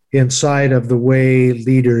inside of the way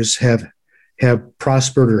leaders have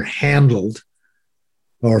prospered or handled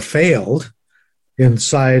or failed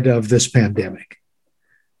inside of this pandemic.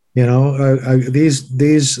 You know,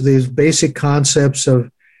 these basic concepts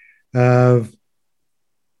of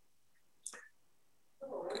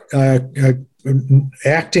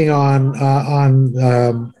acting on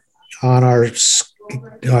our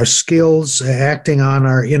skills, acting on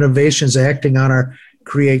our innovations, acting on our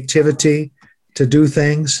creativity to do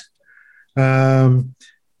things. Whereas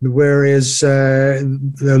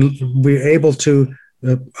we're able to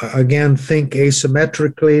again think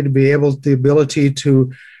asymmetrically, to be able the ability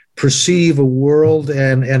to perceive a world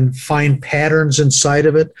and find patterns inside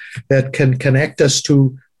of it that can connect us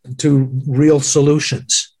to real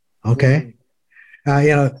solutions. Okay.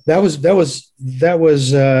 That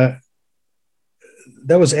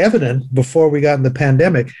was evident before we got in the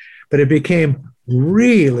pandemic, but it became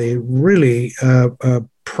really, really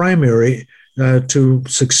primary to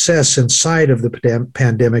success inside of the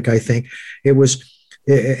pandemic. I think it was,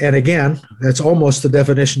 and again, that's almost the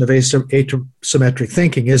definition of asymmetric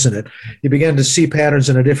thinking, isn't it? You begin to see patterns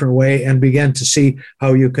in a different way and begin to see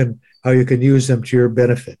how you can use them to your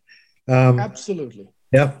benefit. Absolutely.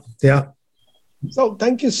 Yeah. So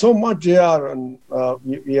thank you so much, JR. And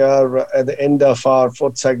we are at the end of our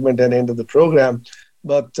fourth segment and end of the program.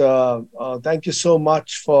 But thank you so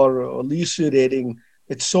much for elucidating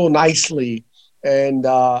it so nicely. And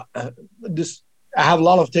I have a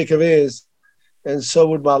lot of takeaways, and so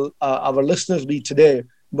would our listeners be today.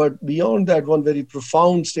 But beyond that, one very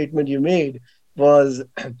profound statement you made was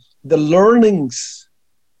the learnings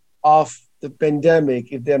of the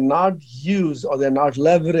pandemic, if they're not used or they're not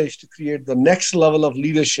leveraged to create the next level of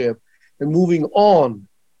leadership and moving on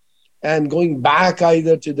and going back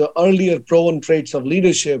either to the earlier proven traits of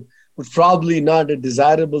leadership, would probably not a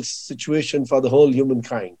desirable situation for the whole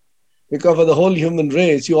humankind. Because for the whole human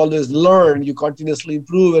race, you always learn, you continuously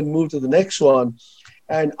improve and move to the next one.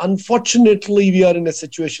 And unfortunately, we are in a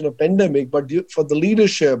situation of pandemic, but for the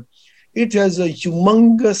leadership, it has a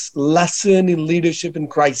humongous lesson in leadership in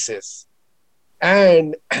crisis.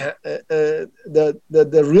 And the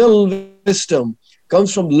real wisdom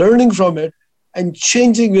comes from learning from it and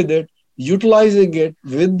changing with it, utilizing it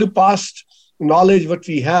with the past knowledge what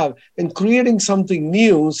we have, and creating something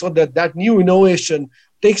new so that new innovation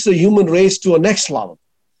takes the human race to a next level.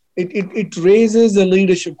 It raises the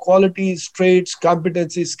leadership qualities, traits,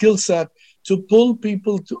 competencies, skill set to pull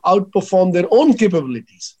people to outperform their own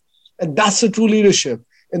capabilities. And that's a true leadership.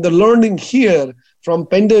 And the learning here from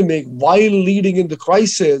pandemic while leading in the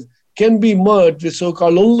crisis can be merged with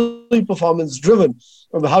so-called only performance-driven,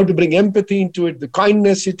 of how to bring empathy into it, the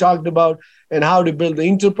kindness you talked about, and how to build the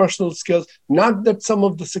interpersonal skills. Not that some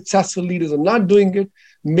of the successful leaders are not doing it.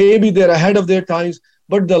 Maybe they're ahead of their times,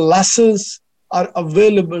 but the lessons are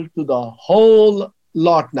available to the whole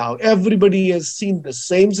lot now. Everybody has seen the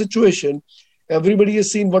same situation. Everybody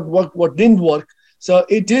has seen what worked, what didn't work. So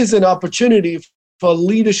it is an opportunity for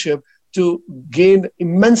leadership to gain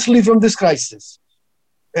immensely from this crisis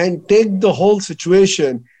and take the whole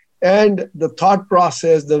situation and the thought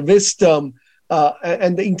process, the wisdom,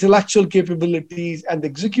 and the intellectual capabilities and the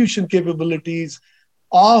execution capabilities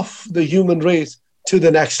of the human race to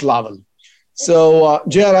the next level. So,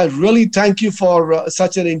 JR, I really thank you for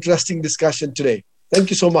such an interesting discussion today. Thank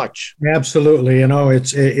you so much. Absolutely. You know,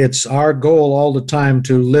 it's our goal all the time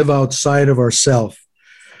to live outside of ourselves.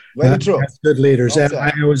 Very true. As good leaders. And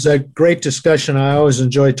it was a great discussion. I always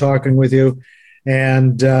enjoy talking with you.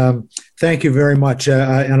 And thank you very much.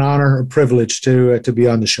 An honor, a privilege to be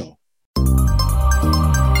on the show.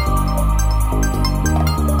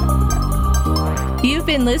 You've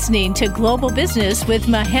been listening to Global Business with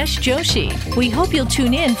Mahesh Joshi. We hope you'll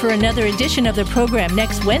tune in for another edition of the program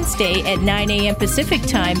next Wednesday at 9 a.m. Pacific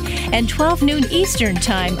Time and 12 noon Eastern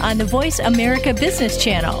Time on the Voice America Business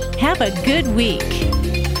Channel. Have a good week.